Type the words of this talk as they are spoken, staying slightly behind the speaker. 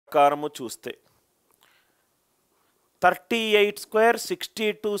ప్రకారము చూస్తే 38 square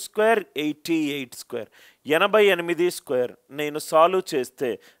 62 square 88 square 88 square నేను సాల్వ్ చేస్తే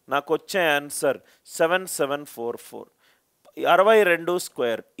నాకు వచ్చే ఆన్సర్ 7744. 62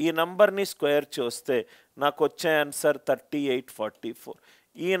 స్క్వేర్ ఈ నంబర్ని స్క్వేర్ చేస్తే నాకు వచ్చే ఆన్సర్ 3844.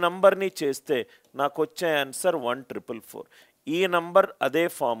 ఈ నంబర్ని చేస్తే నాకు వచ్చే ఆన్సర్ 1444. ఈ నంబర్ అదే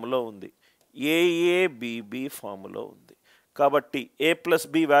ఫామ్లో ఉంది, ఏఏబిబి ఫామ్లో ఉంది. కాబట్టి ఏ ప్లస్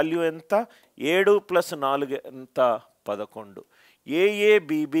బి వాల్యూ ఎంత? 7 + 4 ఎంత? 11.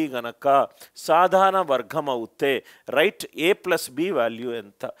 ఏఏబిబి గనక సాధారణ వర్గం అవుతే రైట్ ఏ ప్లస్ బి వాల్యూ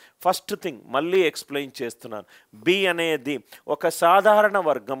ఎంత? ఫస్ట్ థింగ్ మళ్ళీ ఎక్స్ప్లెయిన్ చేస్తున్నాను. బి అనేది ఒక సాధారణ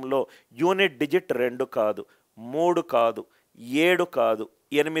వర్గంలో యూనిట్ డిజిట్ 2 కాదు, 3 కాదు, 7 కాదు,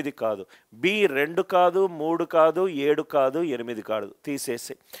 8 కాదు. బి 2 కాదు, 3 కాదు, 7 కాదు, 8 కాదు,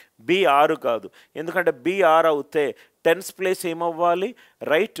 తీసేసి. బి 6 కాదు, ఎందుకంటే బి 6 అవుతే టెన్స్ ప్లేస్ ఏమవ్వాలి?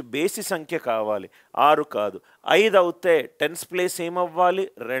 రైట్ బేసి సంఖ్య కావాలి. 6 కాదు. 5 అవుతే టెన్స్ ప్లేస్ ఏమవ్వాలి?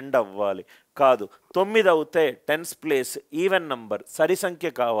 2 అవ్వాలి. కాదు. 9 అవుతే టెన్స్ ప్లేస్ ఈవెన్ నంబర్ సరి సంఖ్య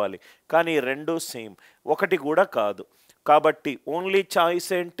కావాలి, కానీ 2 సేమ్. 1 కూడా కాదు. కాబట్టి ఓన్లీ చాయిస్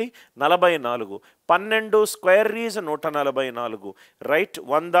ఏంటి? 44. 12 square is 144. Right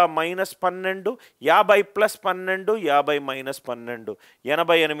 100 - 12, 50 + 12, 50 - 12,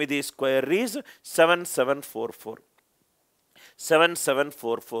 88 square is 7744.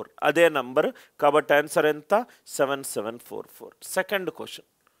 7744 అదే నంబర్. కాబట్టి ఆన్సర్ ఎంత? 7744. సెకండ్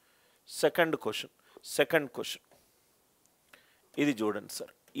క్వశ్చన్ ఇది చూడండి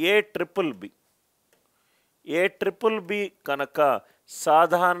సార్. ఏ ట్రిపుల్ బి కనుక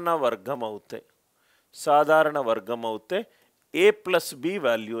సాధారణ వర్గం అవుతే ఏ ప్లస్ బి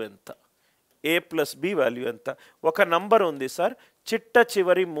వాల్యూ ఎంత? ఒక నంబర్ ఉంది సార్, చిట్ట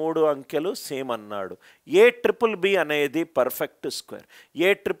చివరి 3 అంకెలు సేమ్ అన్నాడు. ఏ ట్రిపుల్ బి అనేది పర్ఫెక్ట్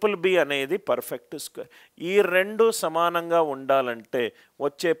స్క్వేర్. ఈ రెండు సమానంగా ఉండాలంటే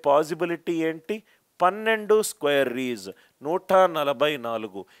వచ్చే పాసిబిలిటీ ఏంటి? 12 స్క్వేర్ ఈజ్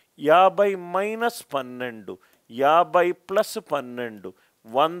 144. 50 - 12, 50 + 12,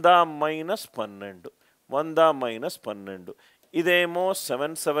 100 - 12. ఇదేమో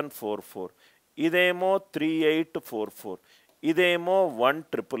 7744, ఇదేమో 3844, ఇదేమో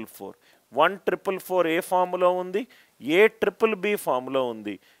 1444. 1444 ఏ ఫామ్లో ఉంది? ఏ ట్రిపుల్ బి ఫామ్లో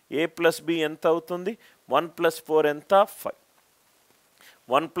ఉంది. ఏ ప్లస్ బి ఎంత అవుతుంది? 1 + 4 ఎంత? 5.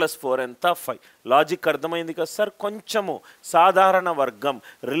 1 + 4 ఎంత? 5. లాజిక్ అర్థమైంది కదా సార్? కొంచెము సాధారణ వర్గం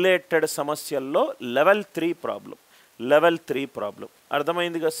రిలేటెడ్ సమస్యల్లో లెవెల్ 3 ప్రాబ్లం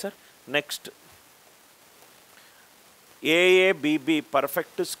అర్థమైంది కదా sir? Next ఏఏబిబి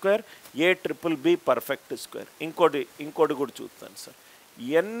perfect square, A triple be perfect square. ఇంకోటి కూడా చూస్తాను సార్.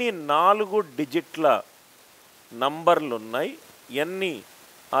 ఎన్ని 4 డిజిట్ల నంబర్లు ఉన్నాయి, ఎన్ని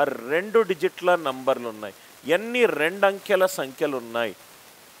 2 డిజిట్ల నంబర్లు ఉన్నాయి, ఎన్ని 2 అంకెల సంఖ్యలు ఉన్నాయి,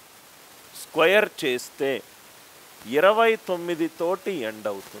 స్క్వేర్ చేస్తే 29 తోటి ఎండ్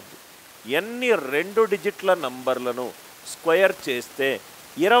అవుతుంది. ఎన్ని 2 డిజిట్ల నంబర్లను స్క్వేర్ చేస్తే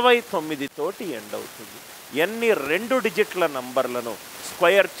 29 తోటి ఎండ్ అవుతుంది. ఎన్ని 2 డిజిట్ల నంబర్లను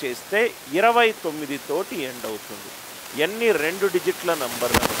స్క్వేర్ చేస్తే 29 తోటి ఎండ్ అవుతుంది. ఎన్ని 2 డిజిట్ల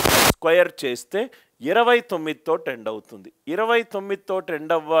నంబర్లను స్క్వేర్ చేస్తే 29 తోటి ఎండ్ అవుతుంది. 29 తోటి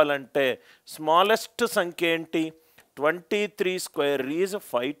ఎండ్ అవ్వాలంటే స్మాలెస్ట్ సంఖ్య ఏంటి? 23 స్క్వేర్ ఈజ్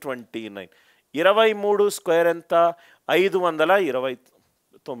 529. 23 స్క్వేర్ ఎంత? 529.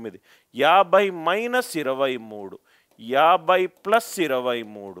 50 - 23, 50 +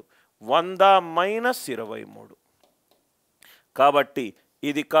 23, 100 - 23. కాబట్టి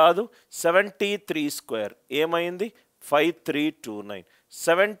ఇది కాదు. 73 స్క్వేర్ ఏమైంది? 5329.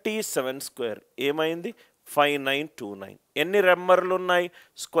 77 స్క్వేర్ ఏమైంది? 5929. ఎన్ని నెంబర్లు ఉన్నాయి?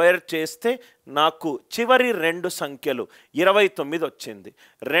 స్క్వేర్ చేస్తే నాకు చివరి 2 సంఖ్యలు 29 వచ్చింది.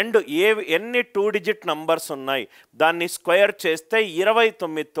 ఎన్ని 2 డిజిట్ నంబర్స్ ఉన్నాయి, దాన్ని స్క్వేర్ చేస్తే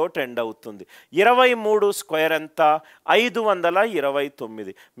 29 తోటి ఎండ్ అవుతుంది. 23 స్క్వేర్ ఎంత?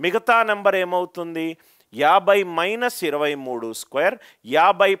 529. మిగతా నెంబర్ ఏమవుతుంది? 50 - 23 square,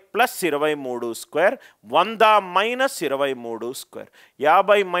 50 + 23 square, 100 - 23 square.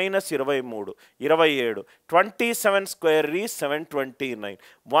 50 - 23 27. 27 square is 729.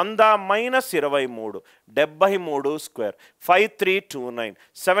 100 - 23 73 square, 5329.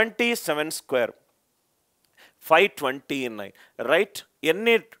 77 square 529. Right.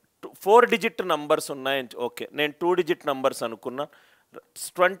 ఎన్ని 4 డిజిట్ నంబర్స్ ఉన్నాయని ఓకే, నేను 2 డిజిట్ నంబర్స్ అనుకున్నా.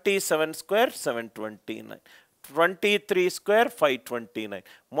 27 స్క్వేర్ 729. 23 స్క్వేర్ 529.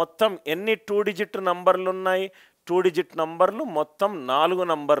 మొత్తం ఎన్ని 2 డిజిట్ నంబర్లు ఉన్నాయి? 2 డిజిట్ నంబర్లు మొత్తం 4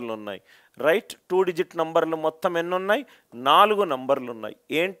 నంబర్లు ఉన్నాయి. రైట్ 2 డిజిట్ నంబర్లు మొత్తం ఎన్ని ఉన్నాయి 4 నంబర్లు ఉన్నాయి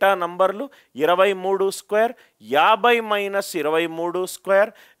ఏంటా నంబర్లు 23 square 50 minus 23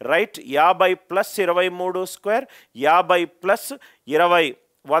 square right 50 plus 23 square 50 plus 20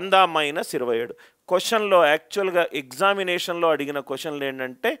 100 minus 27 క్వశ్చన్లో యాక్చువల్గా ఎగ్జామినేషన్లో అడిగిన క్వశ్చన్లు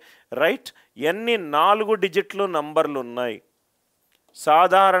ఏంటంటే రైట్ ఎన్ని 4 డిజిట్లు నంబర్లు ఉన్నాయి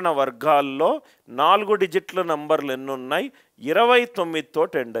సాధారణ వర్గాల్లో 4 డిజిట్ల నంబర్లు ఎన్ని ఉన్నాయి 29తో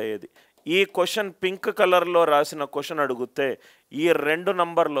ఎండ్ అయ్యేది ఈ క్వశ్చన్ పింక్ కలర్లో రాసిన క్వశ్చన్ అడిగితే ఈ 2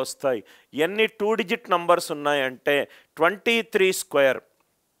 నంబర్లు వస్తాయి ఎన్ని 2 డిజిట్ నంబర్స్ ఉన్నాయంటే 23 స్క్వేర్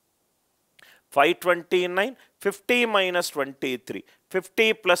 529 50 minus 23 50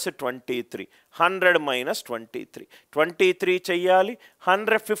 plus 23 100 minus 23 23 చెయ్యాలి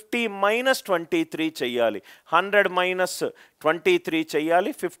 150 minus 23 చెయ్యాలి 100 minus 23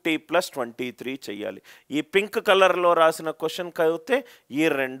 చెయ్యాలి 50 plus 23 చెయ్యాలి ఈ పింక్ కలర్లో రాసిన క్వశ్చన్ అయితే ఈ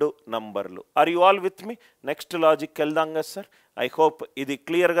 2 నంబర్లు are you all with me next logic వెళ్దాం కదా సార్ ఐ హోప్ ఇది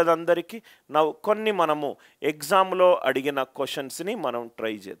క్లియర్ కదా అందరికీ నా కొన్ని మనము ఎగ్జామ్లో అడిగిన క్వశ్చన్స్ని మనం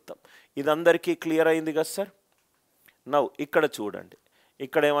ట్రై చేద్దాం ఇది అందరికీ క్లియర్ అయింది కదా సార్ నౌ ఇక్కడ చూడండి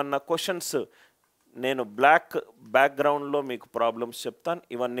ఇక్కడ ఏమన్నా క్వశ్చన్స్ నేను బ్లాక్ బ్యాక్గ్రౌండ్లో మీకు ప్రాబ్లమ్స్ చెప్తాను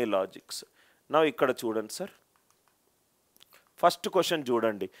ఇవన్నీ లాజిక్స్ నౌ ఇక్కడ చూడండి సార్ ఫస్ట్ క్వశ్చన్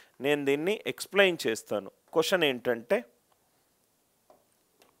చూడండి నేను దీన్ని ఎక్స్ప్లెయిన్ చేస్తాను క్వశ్చన్ ఏంటంటే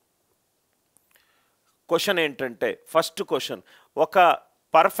ఫస్ట్ క్వశ్చన్ ఒక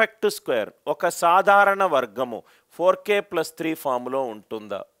పర్ఫెక్ట్ స్క్వేర్ ఒక సాధారణ వర్గము 4k+3 ఫామ్లో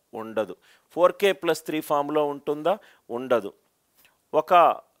ఉంటుందా ఉండదు 4k+3 ఫామ్లో ఉంటుందా ఉండదు ఒక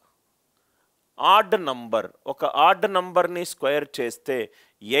ఆడ్ నంబర్ని స్క్వేర్ చేస్తే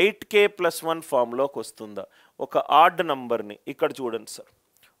 8k+1 ఫామ్లోకి వస్తుందా ఒక ఆడ్ నంబర్ని ఇక్కడ చూడండి సార్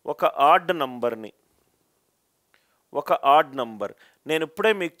ఒక ఆడ్ నంబర్ నేను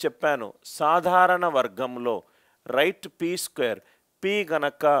ఇప్పుడే మీకు చెప్పాను సాధారణ వర్గంలో రైట్ పీ స్క్వేర్ పీ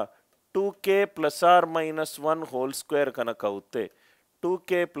గనక 2k+r-1 హోల్ స్క్వేర్ కనుక అవుతే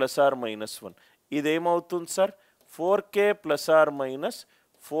 2k+r-1 ఇదేమవుతుంది సార్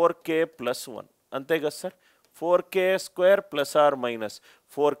 4k+r-4k+1 అంతే కదా సార్ 4k² +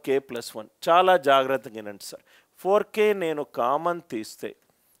 r-4k+1 చాలా జాగ్రత్తగా వినండి సార్ 4k నేను కామన్ తీస్తే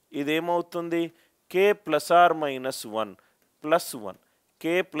ఇదేమవుతుంది k+r-1 +1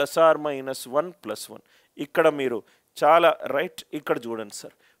 k+r-1 ఇక్కడ మీరు చాలా రైట్ ఇక్కడ చూడండి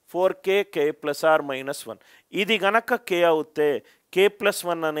సార్ 4k k+r-1 ఇది గనక k అవుతే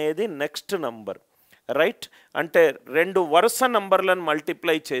k+1 అనేది నెక్స్ట్ నంబర్ రైట్ అంటే 2 వరుస నంబర్లను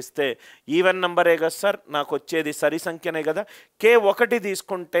మల్టిప్లై చేస్తే ఈవెన్ నంబరే కదా సార్ నాకు వచ్చేది సరి సంఖ్యనే కదా k1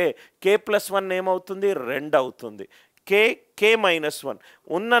 తీసుకుంటే k+1 ఏమవుతుంది 2 అవుతుంది k-1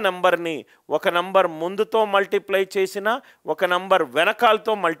 ఉన్న నంబర్ని ఒక నంబర్ ముందుతో మల్టిప్లై చేసినా ఒక నంబర్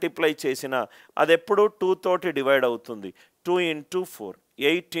వెనకాలతో మల్టిప్లై చేసినా అది ఎప్పుడు 2 తోటి డివైడ్ అవుతుంది 2 × 4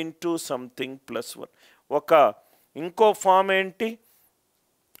 8 × సంథింగ్ +1 ఒక ఇంకో ఫామ్ ఏంటి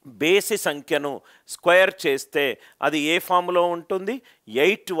బేసి సంఖ్యను స్క్వేర్ చేస్తే అది ఏ ఫామ్లో ఉంటుంది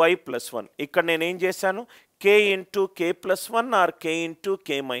 8y+1 ఇక్కడ నేనేం చేశాను k × k+1 are k ×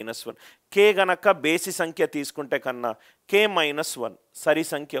 k-1 k గనక బేసి సంఖ్య తీసుకుంటే కన్నా k-1 సరి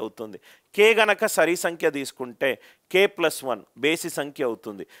సంఖ్య అవుతుంది k గనక సరి సంఖ్య తీసుకుంటే k+1 బేసి సంఖ్య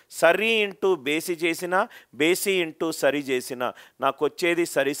అవుతుంది సరి ఇంటూ బేసి చేసిన బేసి ఇంటూ సరి చేసిన నాకు వచ్చేది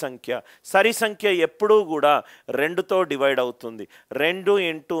సరి సంఖ్య ఎప్పుడూ కూడా 2తో డివైడ్ అవుతుంది 2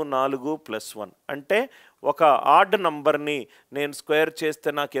 × 4 +1 అంటే ఒక ఆడ్ నంబర్ని నేను స్క్వేర్ చేస్తే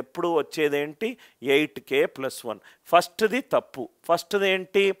నాకు ఎప్పుడు వచ్చేదేంటి 8k+1 ఫస్ట్ది తప్పు ఫస్ట్ది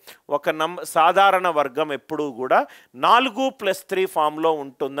ఏంటి ఒక సాధారణ వర్గం ఎప్పుడూ కూడా 4+3 ఫామ్లో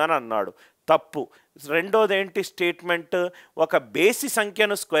ఉంటుందని అన్నాడు తప్పు రెండోది ఏంటి స్టేట్మెంట్ ఒక బేసి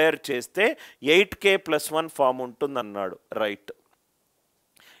సంఖ్యను స్క్వేర్ చేస్తే 8k+1 form ఉంటుందన్నాడు right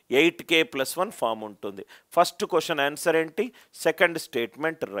 8k+1 form ఉంటుంది ఫస్ట్ క్వశ్చన్ ఆన్సర్ ఏంటి సెకండ్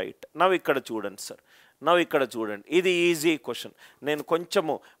స్టేట్మెంట్ రైట్ నవ్ ఇక్కడ చూడండి సార్ ఇక్కడ చూడండి ఇది ఈజీ క్వశ్చన్ నేను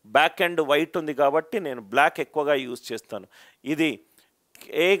కొంచెము బ్యాక్ ఎండ్ వైట్ ఉంది కాబట్టి నేను బ్లాక్ ఎక్కువగా యూజ్ చేస్తాను ఇది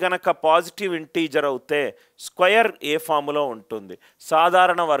ఏ గనక పాజిటివ్ ఇంటీజర్ అవుతే స్క్వేర్ ఏ ఫామ్లో ఉంటుంది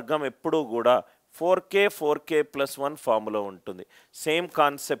సాధారణ వర్గం ఎప్పుడూ కూడా 4k+1 ఫామ్లో ఉంటుంది సేమ్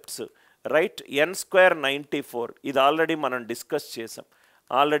కాన్సెప్ట్స్ రైట్ n² 94 ఇది ఆల్రెడీ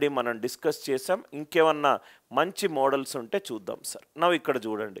మనం డిస్కస్ చేసాం ఇంకేమన్నా మంచి మోడల్స్ ఉంటే చూద్దాం సార్ నవ్ ఇక్కడ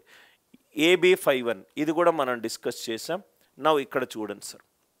చూడండి AB51 ఇది కూడా మనం డిస్కస్ చేసాం నవ్ ఇక్కడ చూడండి సార్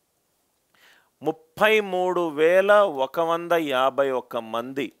 33,151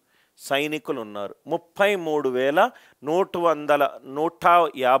 మంది సైనికులు ఉన్నారు.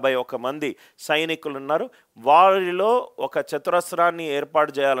 33,151 మంది సైనికులు ఉన్నారు. వారిలో ఒక చతురస్రాన్ని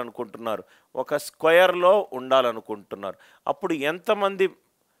ఏర్పాటు చేయాలనుకుంటున్నారు, ఒక స్క్వేర్లో ఉండాలనుకుంటున్నారు. అప్పుడు ఎంతమంది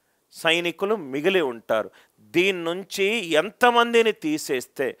సైనికులు మిగిలి ఉంటారు? దీని నుంచి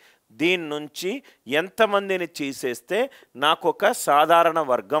ఎంతమందిని తీసేస్తే నాకు ఒక సాధారణ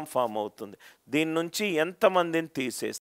వర్గం ఫామ్ అవుతుంది. దీని నుంచి ఎంతమందిని తీసేస్తే